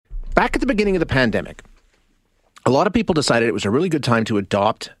back at the beginning of the pandemic, a lot of people decided it was a really good time to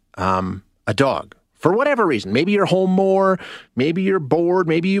adopt a dog. For whatever reason, maybe you're home more, maybe you're bored,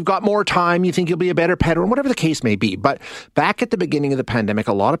 maybe you've got more time, you think you'll be a better pet, or whatever the case may be. But back at the beginning of the pandemic,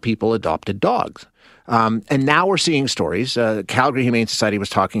 a lot of people adopted dogs. And now we're seeing stories. Calgary Humane Society was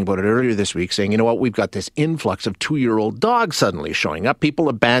talking about it earlier this week, saying, you know what, we've got this influx of 2-year-old dogs suddenly showing up, people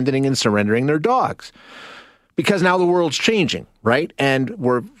abandoning and surrendering their dogs. Because now the world's changing, right? And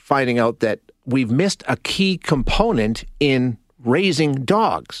we're finding out that we've missed a key component in raising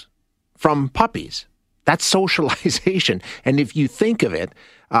dogs from puppies. That's socialization. And if you think of it,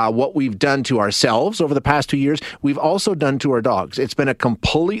 what we've done to ourselves over the past 2 years, we've also done to our dogs. It's been a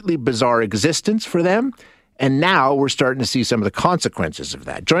completely bizarre existence for them. And now we're starting to see some of the consequences of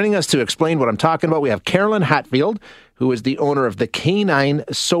that. Joining us to explain what I'm talking about, we have Carolyn Hatfield, who is the owner of the Canine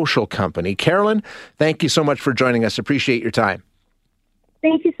Social Company. Carolyn, thank you so much for joining us. Appreciate your time.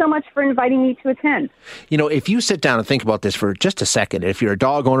 Thank you so much for inviting me to attend. You know, if you sit down and think about this for just a second, if you're a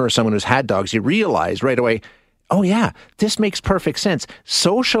dog owner or someone who's had dogs, you realize right away, oh yeah, this makes perfect sense.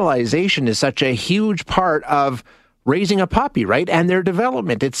 Socialization is such a huge part of raising a puppy, right? And their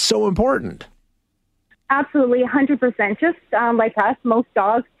development. It's so important. Absolutely, 100%. Just like us, most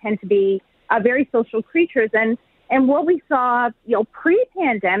dogs tend to be very social creatures. And what we saw,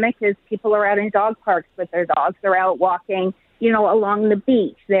 pre-pandemic is people are out in dog parks with their dogs. They're out walking, along the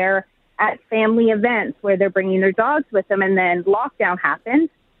beach. They're at family events where they're bringing their dogs with them. And then lockdown happened.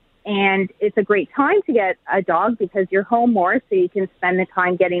 And it's a great time to get a dog because you're home more, so you can spend the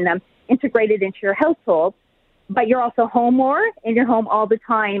time getting them integrated into your household. But you're also home more, and you're home all the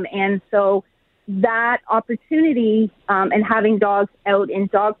time. And so that opportunity and having dogs out in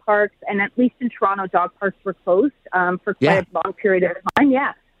dog parks, and at least in Toronto, dog parks were closed for quite a long period of time.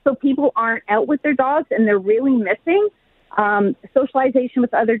 Yeah. So people aren't out with their dogs, and they're really missing socialization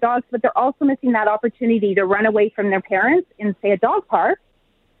with other dogs, but they're also missing that opportunity to run away from their parents in, say, a dog park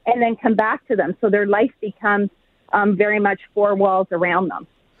and then come back to them. So their life becomes very much four walls around them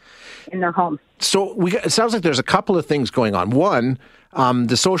in their home. So it sounds like there's a couple of things going on. One,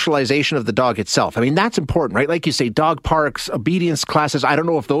 the socialization of the dog itself. I mean, that's important, right? Like you say, dog parks, obedience classes. I don't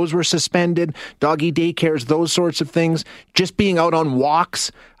know if those were suspended, doggy daycares, those sorts of things. Just being out on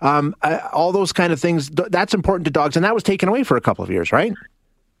walks, all those kind of things. That's important to dogs. And that was taken away for a couple of years, right?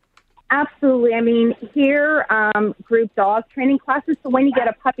 Absolutely. I mean, here, group dog training classes. So when you get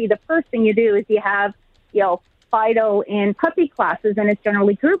a puppy, the first thing you do is you have, Fido in puppy classes, and it's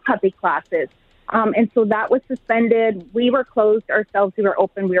generally group puppy classes. And so that was suspended. We were closed ourselves. We were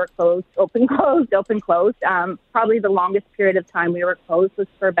open. We were closed. Open, closed, open, closed. Probably the longest period of time we were closed was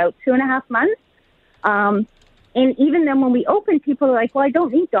for about 2.5 months. And even then when we opened, people are like, well, I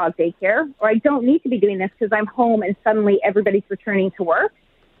don't need dog daycare, or I don't need to be doing this because I'm home, and suddenly everybody's returning to work.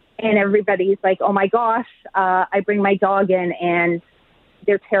 And everybody's like, oh, my gosh, I bring my dog in, and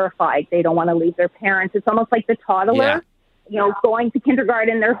they're terrified. They don't want to leave their parents. It's almost like the toddler, going to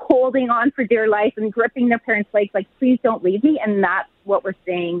kindergarten. They're holding on for dear life and gripping their parents' legs, like, please don't leave me. And that's what we're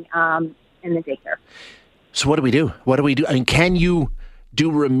seeing in the daycare. So what do we do? I mean, can you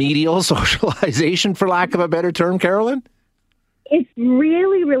do remedial socialization, for lack of a better term, Carolyn? It's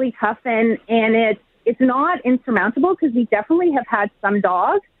really, really tough. And it's not insurmountable, because we definitely have had some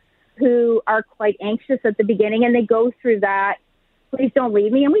dogs who are quite anxious at the beginning, and they go through that, please don't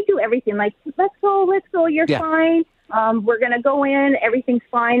leave me. And we do everything like, let's go, you're fine. We're going to go in, everything's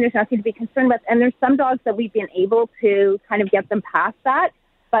fine. There's nothing to be concerned with. And there's some dogs that we've been able to kind of get them past that.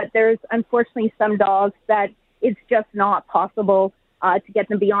 But there's unfortunately some dogs that it's just not possible to get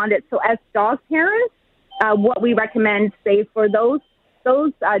them beyond it. So as dog parents, what we recommend, say, for those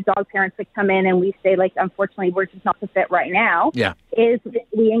dog parents that come in and we say, like, unfortunately, we're just not the fit right now, is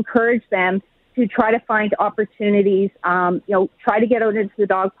we encourage them to try to find opportunities, try to get out into the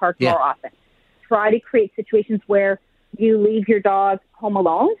dog park more often. Try to create situations where you leave your dog home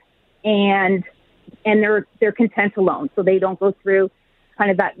alone and they're content alone, so they don't go through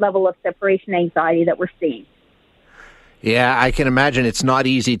kind of that level of separation anxiety that we're seeing. Yeah, I can imagine it's not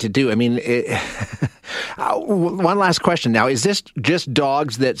easy to do. I mean, one last question now. Is this just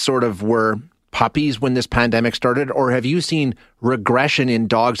dogs that sort of were puppies when this pandemic started, or have you seen regression in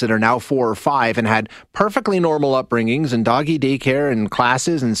dogs that are now 4 or 5 and had perfectly normal upbringings and doggy daycare and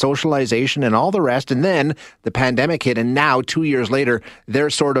classes and socialization and all the rest, and then the pandemic hit, and now 2 years later,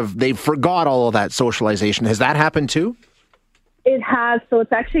 they forgot all of that socialization? Has that happened too? It has. So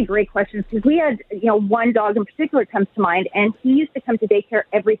it's actually a great question, because we had, one dog in particular comes to mind, and he used to come to daycare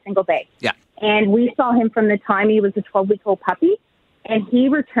every single day. Yeah. And we saw him from the time he was a 12-week-old puppy, and he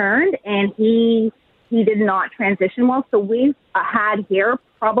returned, and he he did not transition well. So we've had here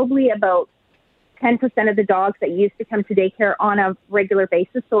probably about 10% of the dogs that used to come to daycare on a regular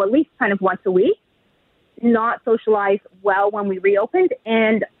basis, so at least kind of once a week, not socialized well when we reopened.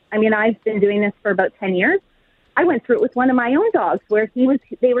 And I mean, I've been doing this for about 10 years. I went through it with one of my own dogs where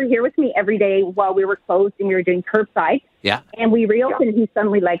they were here with me every day while we were closed and we were doing curbside. Yeah. And we reopened. He's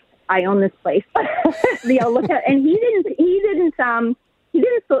suddenly like, I own this place. Look at, and he didn't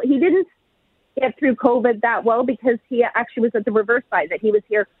get through COVID that well because he actually was at the reverse side, that he was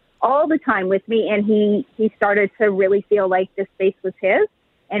here all the time with me. And he started to really feel like this space was his.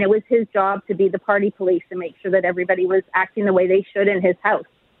 And it was his job to be the party police and make sure that everybody was acting the way they should in his house.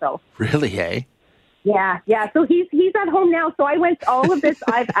 So really, eh? Yeah. So he's at home now. So I went all of this.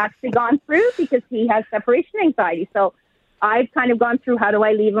 I've actually gone through because he has separation anxiety. So I've kind of gone through how do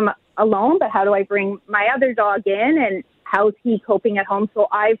I leave him alone, but how do I bring my other dog in, and how's he coping at home? So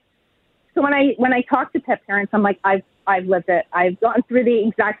when I talk to pet parents, I'm like, I've lived it. I've gone through the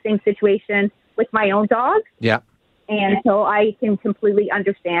exact same situation with my own dog. Yeah. And so I can completely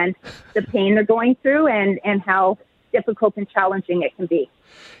understand the pain they're going through and how difficult and challenging it can be.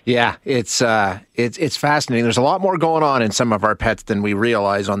 Yeah, it's fascinating. There's a lot more going on in some of our pets than we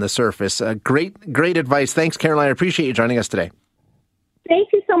realize on the surface. Great advice. Thanks, Caroline. I appreciate you joining us today. Thank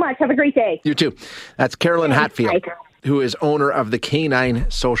you so much. Have a great day. You too. That's Carolyn Hatfield, Bye. who is owner of the Canine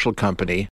Social Company.